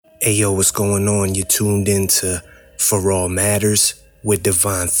Hey yo, what's going on? You tuned into For All Matters with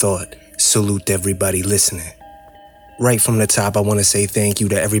Divine Thought. Salute to everybody listening. Right from the top, I want to say thank you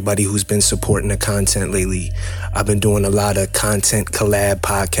to everybody who's been supporting the content lately. I've been doing a lot of content collab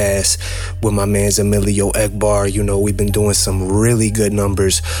podcasts with my man's Emilio Egbar. You know, we've been doing some really good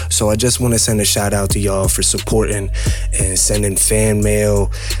numbers. So I just want to send a shout out to y'all for supporting and sending fan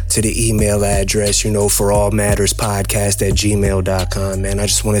mail to the email address, forallmatterspodcast@gmail.com. Man, I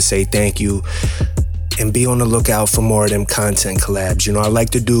just want to say thank you and be on the lookout for more of them content collabs. I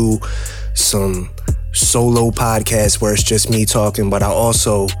like to do some solo podcast where it's just me talking, but I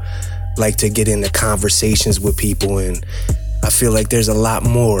also like to get into conversations with people, and I feel like there's a lot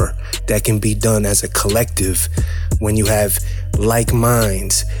more that can be done as a collective when you have like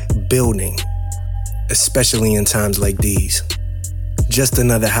minds building, especially in times like these. Just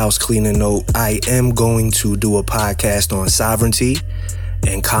another house cleaning note, I am going to do a podcast on sovereignty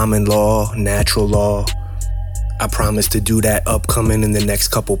and common law, natural law. I promise to do that upcoming in the next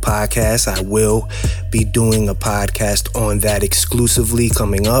couple podcasts. I will be doing a podcast on that exclusively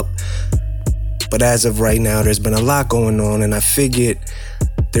coming up. But as of right now, there's been a lot going on, and I figured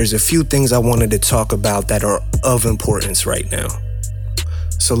there's a few things I wanted to talk about that are of importance right now.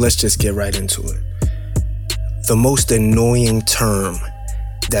 So let's just get right into it. The most annoying term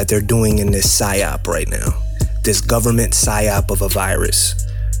that they're doing in this PSYOP right now, this government PSYOP of a virus,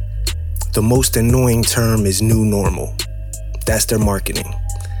 the most annoying term is new normal. That's their marketing.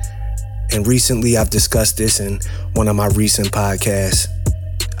 And recently I've discussed this in one of my recent podcasts.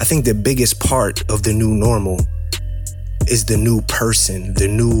 I think the biggest part of the new normal is the new person, the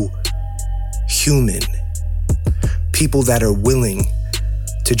new human. People that are willing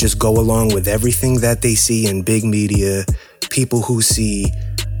to just go along with everything that they see in big media. People who see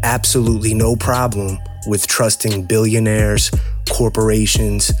absolutely no problem with trusting billionaires,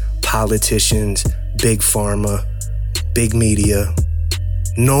 corporations, politicians, big pharma, big media,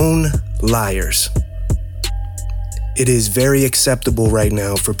 known liars. It is very acceptable right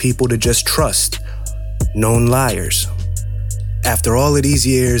now for people to just trust known liars. After all of these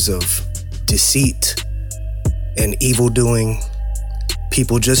years of deceit and evildoing,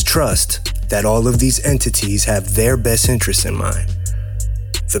 people just trust that all of these entities have their best interests in mind.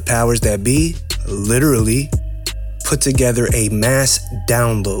 The powers that be literally put together a mass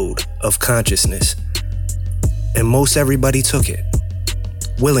download of consciousness, and most everybody took it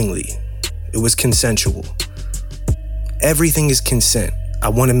willingly. It was consensual. Everything is consent. I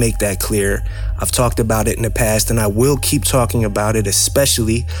want to make that clear. I've talked about it in the past, and I will keep talking about it,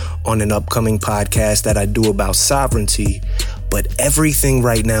 especially on an upcoming podcast that I do about sovereignty. But everything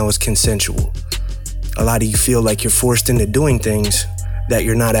right now is consensual. A lot of you feel like you're forced into doing things that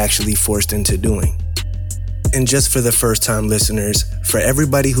you're not actually forced into doing. And just for the first time listeners, for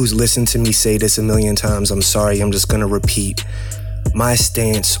everybody who's listened to me say this a million times, I'm sorry, I'm just gonna repeat my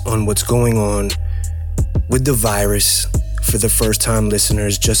stance on what's going on with the virus for the first time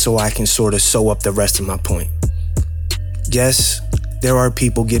listeners, just so I can sort of sew up the rest of my point. Yes, there are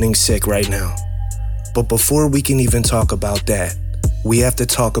people getting sick right now, but before we can even talk about that, we have to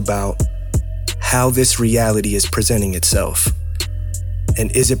talk about how this reality is presenting itself. And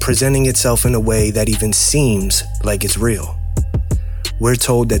is it presenting itself in a way that even seems like it's real? We're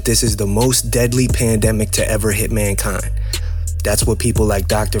told that this is the most deadly pandemic to ever hit mankind. That's what people like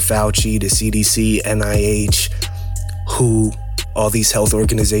Dr. Fauci, the CDC, NIH, WHO, all these health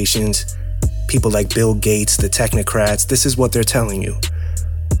organizations, people like Bill Gates, the technocrats, this is what they're telling you.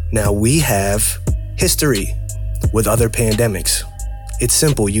 Now, we have history with other pandemics. It's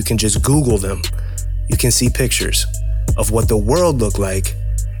simple. You can just Google them. You can see pictures of what the world looked like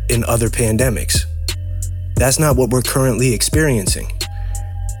in other pandemics. That's not what we're currently experiencing.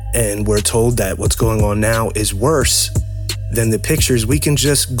 And we're told that what's going on now is worse than the pictures we can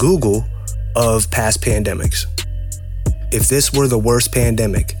just Google of past pandemics. If this were the worst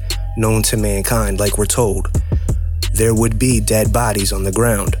pandemic known to mankind, like we're told, there would be dead bodies on the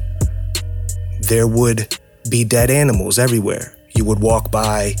ground. There would be dead animals everywhere. You would walk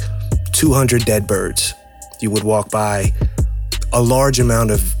by 200 dead birds. You would walk by a large amount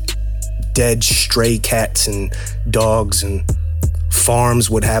of dead stray cats and dogs, and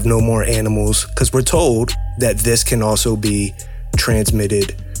farms would have no more animals, because we're told that this can also be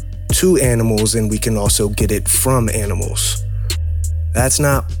transmitted to animals, and we can also get it from animals. That's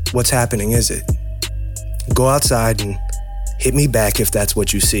not what's happening, is it? Go outside and hit me back if that's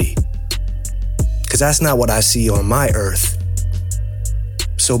what you see, because that's not what I see on my earth.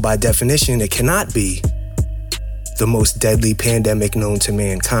 So by definition, it cannot be the most deadly pandemic known to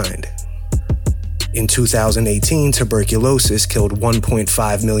mankind. In 2018, tuberculosis killed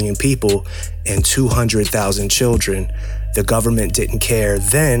 1.5 million people and 200,000 children. The government didn't care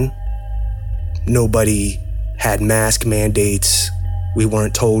then. Nobody had mask mandates. We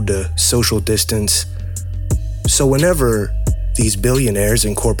weren't told to social distance. So whenever these billionaires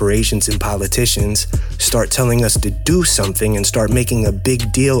and corporations and politicians start telling us to do something and start making a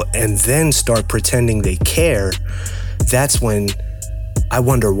big deal and then start pretending they care, that's when I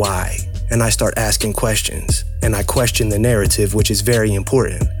wonder why. And I start asking questions, and I question the narrative, which is very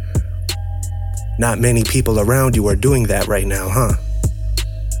important. Not many people around you are doing that right now, huh?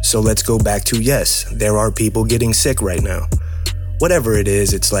 So let's go back to, yes, there are people getting sick right now. Whatever it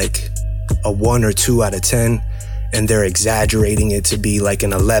is, it's like a 1 or 2 out of 10, and they're exaggerating it to be like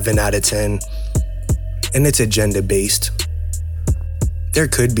an 11 out of 10. And it's agenda-based. There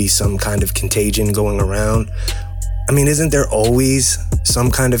could be some kind of contagion going around. I mean, isn't there always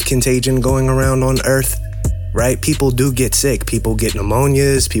some kind of contagion going around on Earth, right? People do get sick. People get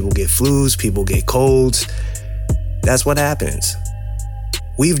pneumonias, people get flus, people get colds. That's what happens.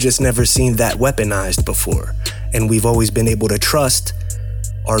 We've just never seen that weaponized before, and we've always been able to trust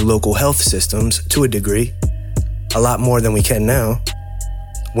our local health systems to a degree, a lot more than we can now.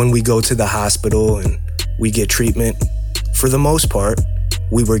 When we go to the hospital and we get treatment, for the most part,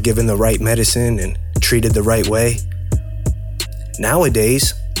 we were given the right medicine and treated the right way.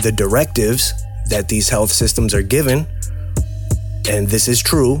 Nowadays, the directives that these health systems are given, and this is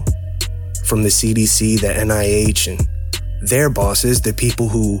true from the CDC, the NIH, and their bosses, the people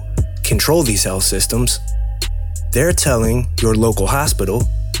who control these health systems, they're telling your local hospital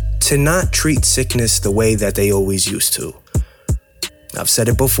to not treat sickness the way that they always used to. I've said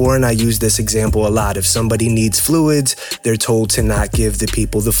it before, and I use this example a lot. If somebody needs fluids, they're told to not give the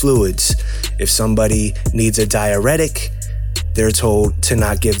people the fluids. If somebody needs a diuretic, they're told to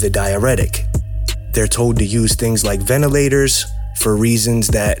not give the diuretic. They're told to use things like ventilators for reasons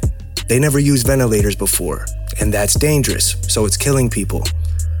that they never used ventilators before, and that's dangerous, so it's killing people.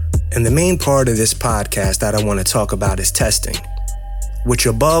 And the main part of this podcast that I want to talk about is testing, which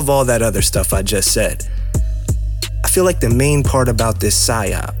above all that other stuff I just said, I feel like the main part about this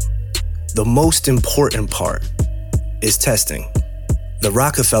psyop, the most important part, is testing. The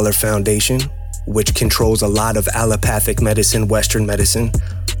Rockefeller Foundation, which controls a lot of allopathic medicine, Western medicine,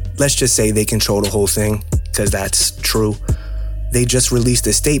 let's just say they control the whole thing, because that's true. They just released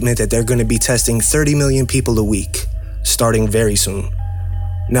a statement that they're going to be testing 30 million people a week, starting very soon.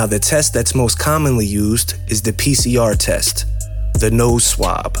 Now, the test that's most commonly used is the PCR test, the nose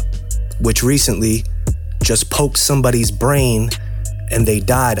swab, which recently just poked somebody's brain and they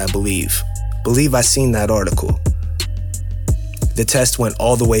died, I believe. I seen that article. The test went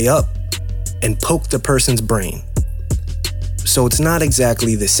all the way up and poked the person's brain. So it's not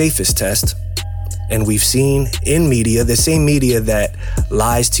exactly the safest test. And we've seen in media, the same media that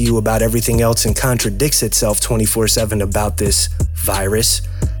lies to you about everything else and contradicts itself 24/7 about this virus,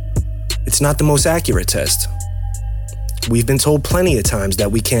 it's not the most accurate test. We've been told plenty of times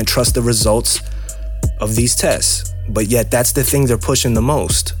that we can't trust the results of these tests, but yet that's the thing they're pushing the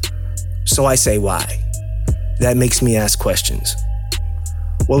most. So I say, why? That makes me ask questions.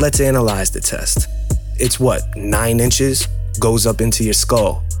 Well, let's analyze the test. It's 9 inches, goes up into your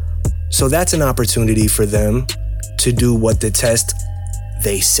skull. So that's an opportunity for them to do what the test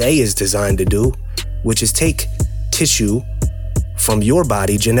they say is designed to do, which is take tissue from your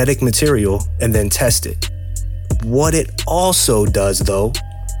body, genetic material, and then test it. What it also does, though,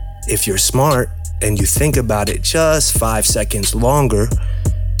 if you're smart and you think about it just 5 seconds longer,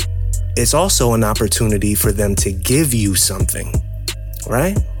 it's also an opportunity for them to give you something,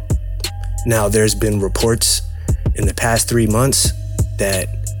 right? Now, there's been reports in the past 3 months that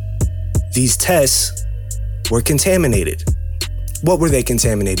these tests were contaminated. What were they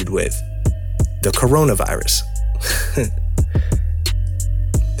contaminated with? The coronavirus.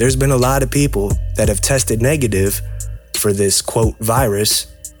 There's been a lot of people that have tested negative for this, quote, virus,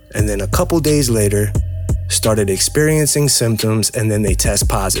 and then a couple days later started experiencing symptoms, and then they test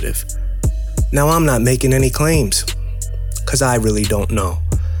positive. Now, I'm not making any claims, because I really don't know.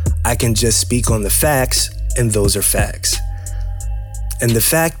 I can just speak on the facts, and those are facts. And the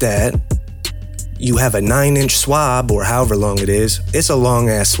fact that you have a 9-inch swab, or however long it is, it's a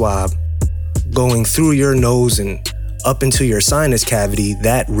long-ass swab, going through your nose and up into your sinus cavity,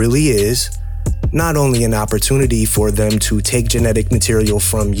 that really is not only an opportunity for them to take genetic material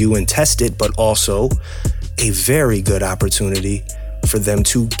from you and test it, but also a very good opportunity for them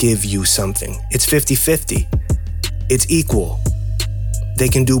to give you something. It's 50-50. It's equal. They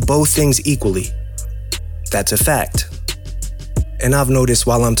can do both things equally. That's a fact. And I've noticed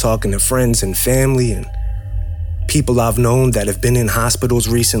while I'm talking to friends and family and people I've known that have been in hospitals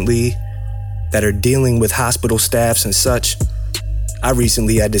recently, that are dealing with hospital staffs and such. I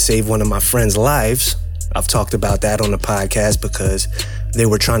recently had to save one of my friends' lives. I've talked about that on the podcast because they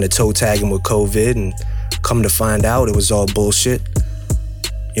were trying to toe tag him with COVID, and come to find out it was all bullshit.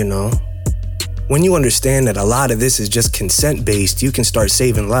 You know, when you understand that a lot of this is just consent-based, you can start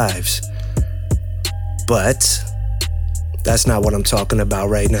saving lives. But that's not what I'm talking about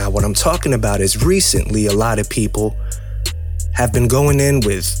right now. What I'm talking about is recently a lot of people have been going in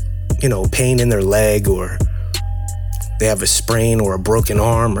with, pain in their leg, or they have a sprain or a broken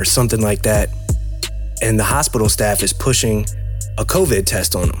arm or something like that. And the hospital staff is pushing a COVID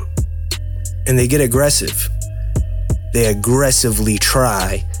test on them. And they get aggressive. They aggressively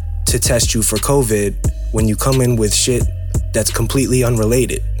try to test you for COVID when you come in with shit that's completely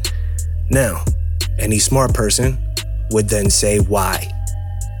unrelated. Now, any smart person would then say, why?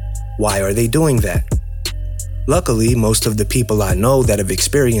 Why are they doing that? Luckily, most of the people I know that have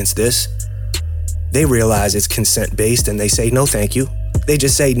experienced this, they realize it's consent-based and they say, no, thank you. They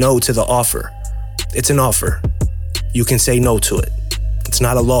just say no to the offer. It's an offer. You can say no to it. It's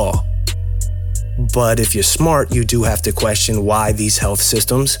not a law. But if you're smart, you do have to question why these health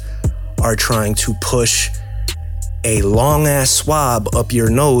systems are trying to push a long-ass swab up your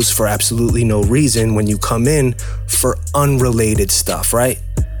nose for absolutely no reason when you come in for unrelated stuff, right?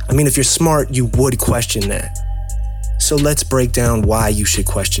 I mean, if you're smart, you would question that. So let's break down why you should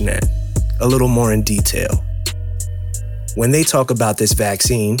question that a little more in detail. When they talk about this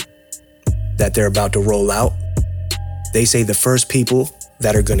vaccine that they're about to roll out, they say the first people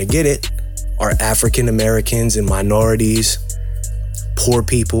that are going to get it are African Americans and minorities, poor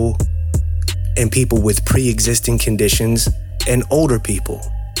people, and people with pre-existing conditions, and older people.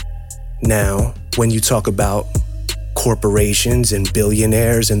 Now, when you talk about corporations and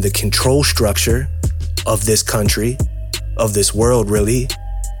billionaires and the control structure of this country, of this world really,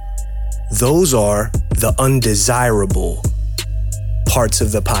 those are the undesirable parts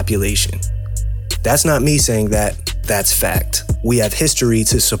of the population. That's not me saying that, that's fact. We have history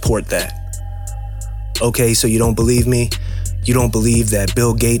to support that. Okay, so you don't believe me? You don't believe that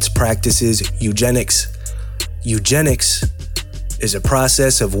Bill Gates practices eugenics? Eugenics is a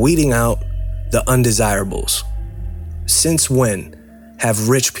process of weeding out the undesirables. Since when have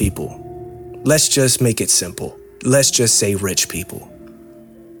rich people, let's just make it simple, let's just say rich people,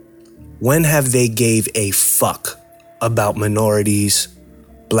 when have they gave a fuck about minorities,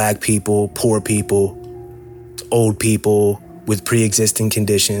 black people, poor people, old people with pre-existing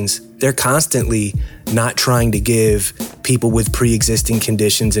conditions? They're constantly not trying to give people with pre-existing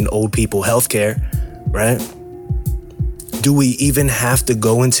conditions and old people healthcare, right? Do we even have to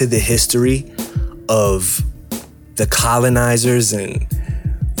go into the history of the colonizers and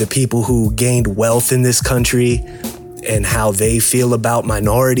the people who gained wealth in this country and how they feel about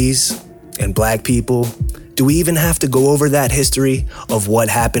minorities and black people? Do we even have to go over that history of what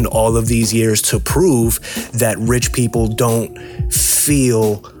happened all of these years to prove that rich people don't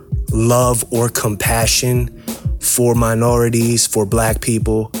feel love or compassion for minorities, for black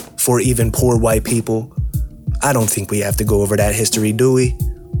people, for even poor white people? I don't think we have to go over that history, do we?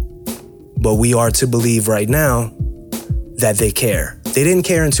 But we are to believe right now that they care. They didn't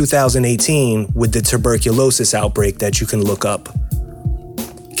care in 2018 with the tuberculosis outbreak that you can look up.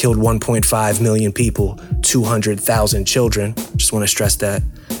 Killed 1.5 million people, 200,000 children. Just want to stress that.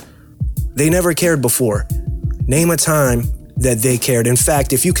 They never cared before. Name a time that they cared. In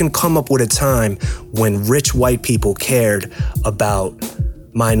fact, if you can come up with a time when rich white people cared about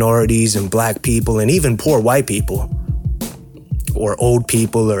minorities and black people and even poor white people or old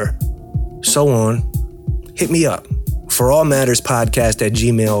people or so on, hit me up.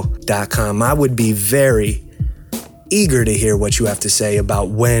 forallmatterspodcast@gmail.com. I would be very eager to hear what you have to say about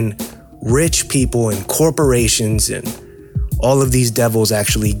when rich people and corporations and all of these devils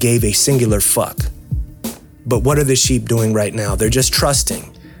actually gave a singular fuck. But what are the sheep doing right now? They're just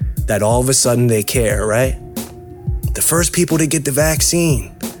trusting that all of a sudden they care, right? The first people to get the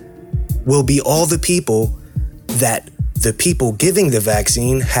vaccine will be all the people that the people giving the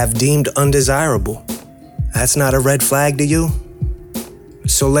vaccine have deemed undesirable. That's not a red flag to you?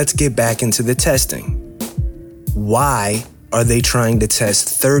 So let's get back into the testing. Why are they trying to test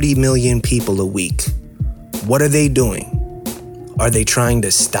 30 million people a week? What are they doing? Are they trying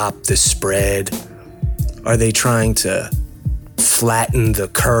to stop the spread? Are they trying to flatten the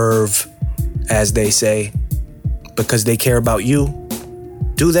curve, as they say, because they care about you?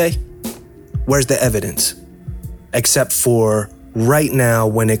 Do they? Where's the evidence? Except for right now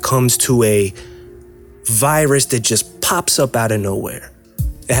when it comes to a virus that just pops up out of nowhere.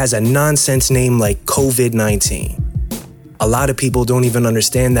 It has a nonsense name like COVID-19. A lot of people don't even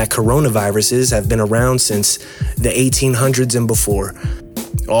understand that coronaviruses have been around since the 1800s and before.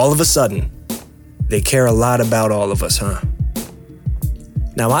 All of a sudden, they care a lot about all of us, huh?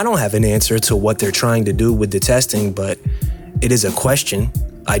 Now, I don't have an answer to what they're trying to do with the testing, but it is a question.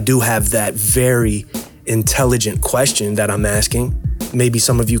 I do have that very intelligent question that I'm asking. Maybe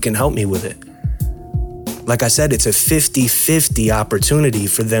some of you can help me with it. Like I said, it's a 50-50 opportunity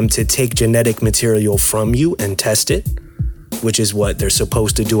for them to take genetic material from you and test it, which is what they're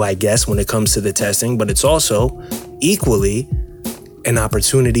supposed to do, I guess, when it comes to the testing. But it's also equally an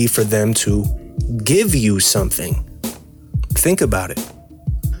opportunity for them to give you something. Think about it.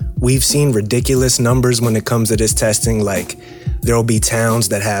 We've seen ridiculous numbers when it comes to this testing, like there'll be towns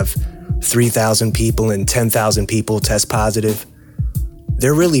that have 3,000 people and 10,000 people test positive.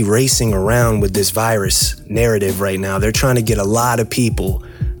 They're really racing around with this virus narrative right now. They're trying to get a lot of people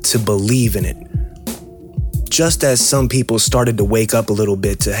to believe in it. Just as some people started to wake up a little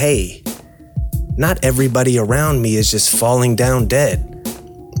bit to, hey, not everybody around me is just falling down dead.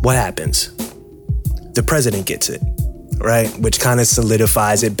 What happens? The president gets it, right? Which kind of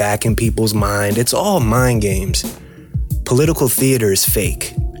solidifies it back in people's mind. It's all mind games. Political theater is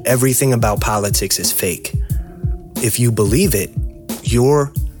fake. Everything about politics is fake. If you believe it,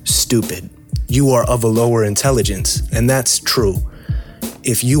 you're stupid. You are of a lower intelligence, and that's true.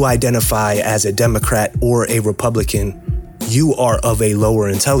 If you identify as a Democrat or a Republican, you are of a lower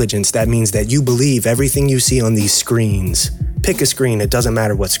intelligence. That means that you believe everything you see on these screens. Pick a screen, it doesn't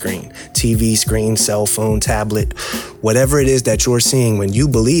matter what screen. TV screen, cell phone, tablet, whatever it is that you're seeing, when you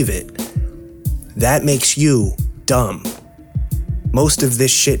believe it, that makes you dumb. Most of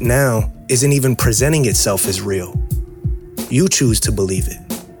this shit now isn't even presenting itself as real. You choose to believe it.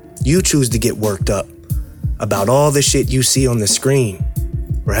 You choose to get worked up about all the shit you see on the screen,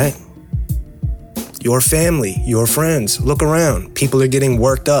 right? Your family, your friends, look around. People are getting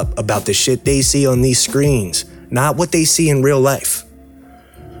worked up about the shit they see on these screens, not what they see in real life.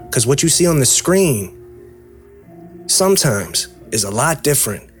 Because what you see on the screen sometimes is a lot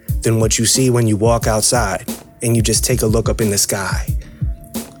different than what you see when you walk outside and you just take a look up in the sky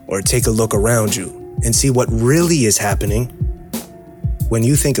or take a look around you and see what really is happening. When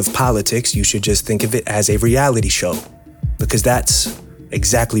you think of politics, you should just think of it as a reality show, because that's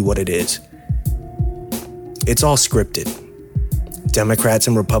exactly what it is. It's all scripted. Democrats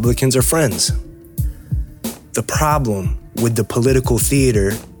and Republicans are friends. The problem with the political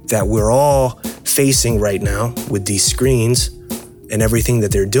theater that we're all facing right now with these screens and everything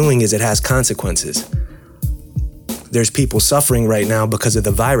that they're doing is it has consequences. There's people suffering right now because of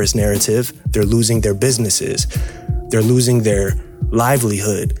the virus narrative. They're losing their businesses. They're losing their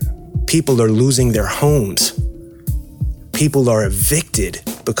livelihood. People are losing their homes. People are evicted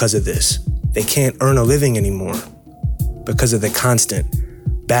because of this. They can't earn a living anymore because of the constant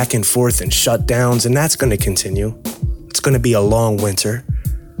back and forth and shutdowns, and that's going to continue. It's going to be a long winter.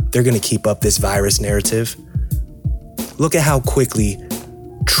 They're going to keep up this virus narrative. Look at how quickly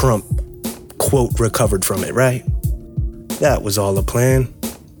Trump, quote, recovered from it, right? That was all a plan.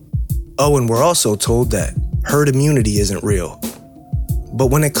 Oh, and we're also told that herd immunity isn't real. But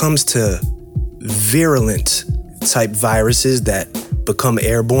when it comes to virulent type viruses that become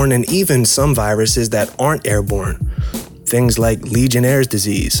airborne, and even some viruses that aren't airborne, things like Legionnaire's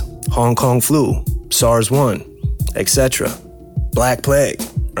disease, Hong Kong flu, SARS-1, etc., Black Plague,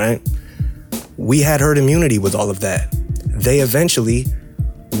 right? We had herd immunity with all of that. They eventually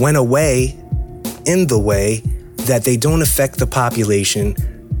went away in the way that they don't affect the population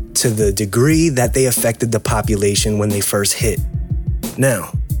to the degree that they affected the population when they first hit.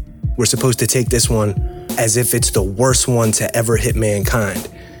 Now, we're supposed to take this one as if it's the worst one to ever hit mankind,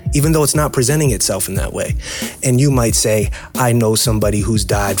 even though it's not presenting itself in that way. And you might say, I know somebody who's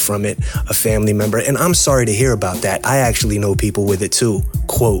died from it, a family member, and I'm sorry to hear about that. I actually know people with it too,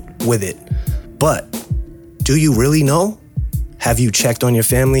 quote, with it. But do you really know? Have you checked on your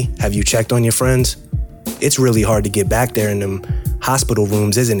family? Have you checked on your friends? It's really hard to get back there in them hospital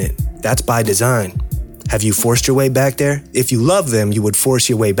rooms, isn't it? That's by design. Have you forced your way back there? If you love them, you would force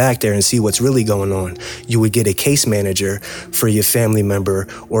your way back there and see what's really going on. You would get a case manager for your family member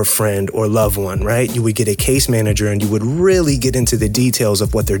or friend or loved one, right? You would get a case manager and you would really get into the details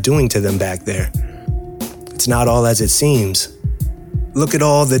of what they're doing to them back there. It's not all as it seems. Look at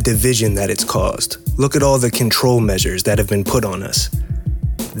all the division that it's caused. Look at all the control measures that have been put on us.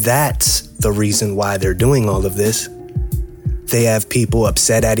 That's the reason why they're doing all of this. They have people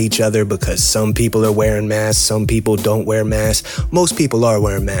upset at each other because some people are wearing masks, some people don't wear masks. Most people are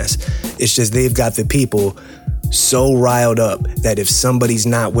wearing masks. It's just they've got the people so riled up that if somebody's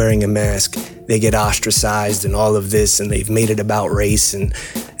not wearing a mask, they get ostracized and all of this, and they've made it about race and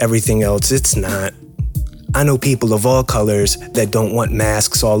everything else. It's not. I know people of all colors that don't want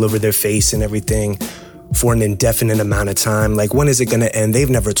masks all over their face and everything for an indefinite amount of time. Like, when is it going to end? They've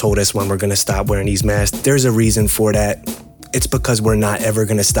never told us when we're going to stop wearing these masks. There's a reason for that. It's because we're not ever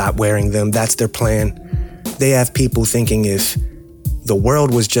going to stop wearing them. That's their plan. They have people thinking if the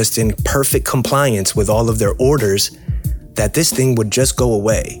world was just in perfect compliance with all of their orders, that this thing would just go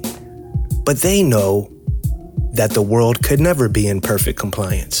away. But they know that the world could never be in perfect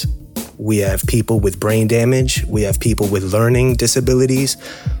compliance. We have people with brain damage. We have people with learning disabilities,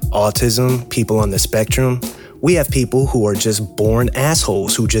 autism, people on the spectrum. We have people who are just born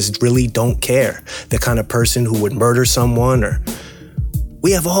assholes who just really don't care. The kind of person who would murder someone, or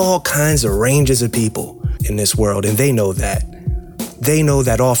we have all kinds of ranges of people in this world, and they know that. They know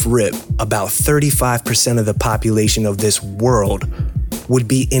that off rip, about 35% of the population of this world would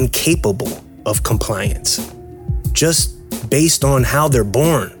be incapable of compliance. Just based on how they're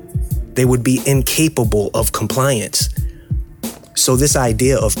born, they would be incapable of compliance. So this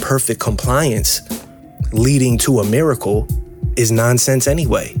idea of perfect compliance leading to a miracle is nonsense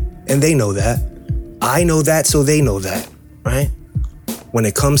anyway. And they know that. I know that, so they know that, right? When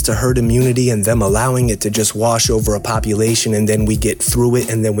it comes to herd immunity and them allowing it to just wash over a population and then we get through it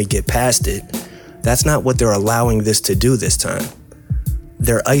and then we get past it, that's not what they're allowing this to do this time.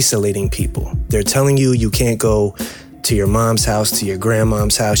 They're isolating people. They're telling you you can't go to your mom's house, to your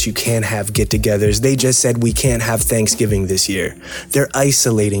grandmom's house. You can't have get-togethers. They just said we can't have Thanksgiving this year. They're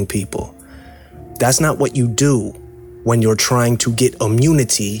isolating people. That's not what you do when you're trying to get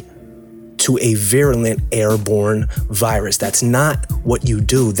immunity to a virulent airborne virus. That's not what you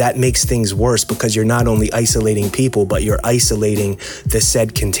do. That makes things worse because you're not only isolating people, but you're isolating the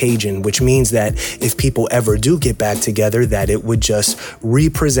said contagion, which means that if people ever do get back together, that it would just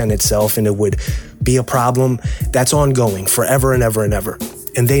represent itself and it would be a problem that's ongoing forever and ever and ever.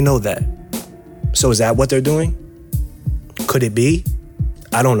 And they know that. So is that what they're doing? Could it be?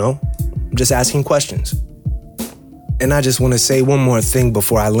 I don't know. I'm just asking questions. And I just want to say one more thing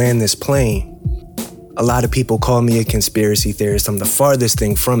before I land this plane. A lot of people call me a conspiracy theorist. I'm the farthest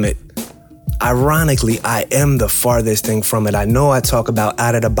thing from it. Ironically, I am the farthest thing from it. I know I talk about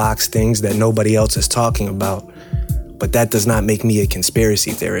out-of-the-box things that nobody else is talking about, but that does not make me a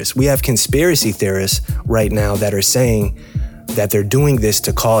conspiracy theorist. We have conspiracy theorists right now that are saying that they're doing this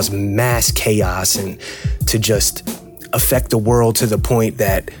to cause mass chaos and to just affect the world to the point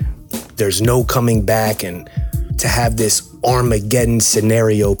that there's no coming back, and to have this Armageddon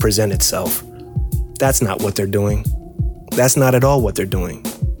scenario present itself. That's not what they're doing. That's not at all what they're doing.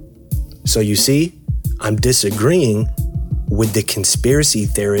 So you see, I'm disagreeing with the conspiracy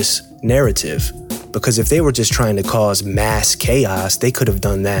theorist narrative, because if they were just trying to cause mass chaos, they could have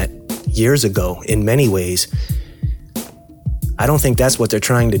done that years ago in many ways. I don't think that's what they're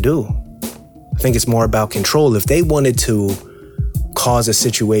trying to do. I think it's more about control. If they wanted to cause a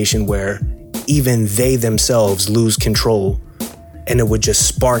situation where even they themselves lose control and it would just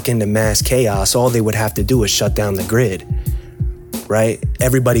spark into mass chaos, all they would have to do is shut down the grid, right?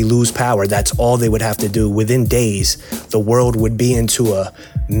 Everybody lose power. That's all they would have to do. Within days, the world would be into a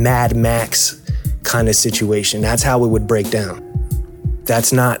Mad Max kind of situation. That's how it would break down.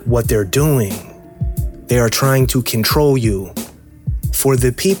 That's not what they're doing. They are trying to control you. For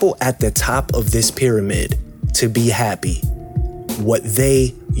the people at the top of this pyramid to be happy, what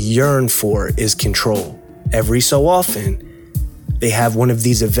they yearn for is control. Every so often, they have one of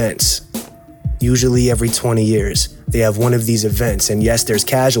these events. Usually every 20 years, they have one of these events. And yes, there's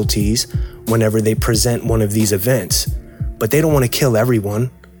casualties whenever they present one of these events. But they don't want to kill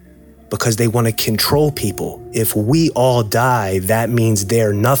everyone because they want to control people. If we all die, that means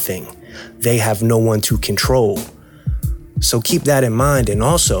they're nothing. They have no one to control. So keep that in mind. And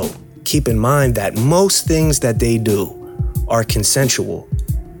also keep in mind that most things that they do are consensual.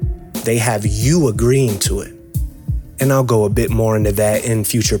 They have you agreeing to it. And I'll go a bit more into that in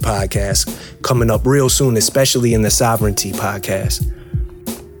future podcasts coming up real soon, especially in the Sovereignty podcast.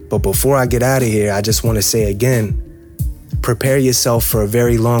 But before I get out of here, I just want to say again, prepare yourself for a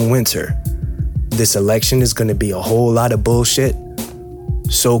very long winter. This election is going to be a whole lot of bullshit.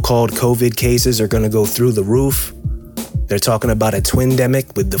 So-called COVID cases are going to go through the roof. They're talking about a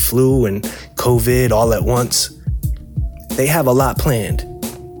twindemic with the flu and COVID all at once. They have a lot planned.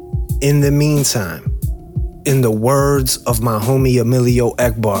 In the meantime, in the words of my homie Emilio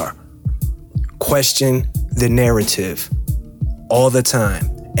Ekbar, question the narrative all the time,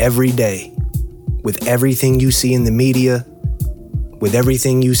 every day, with everything you see in the media, with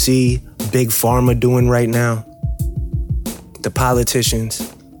everything you see Big Pharma doing right now. the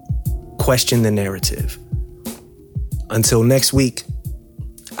politicians, question the narrative. Until next week,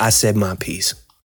 I said my piece.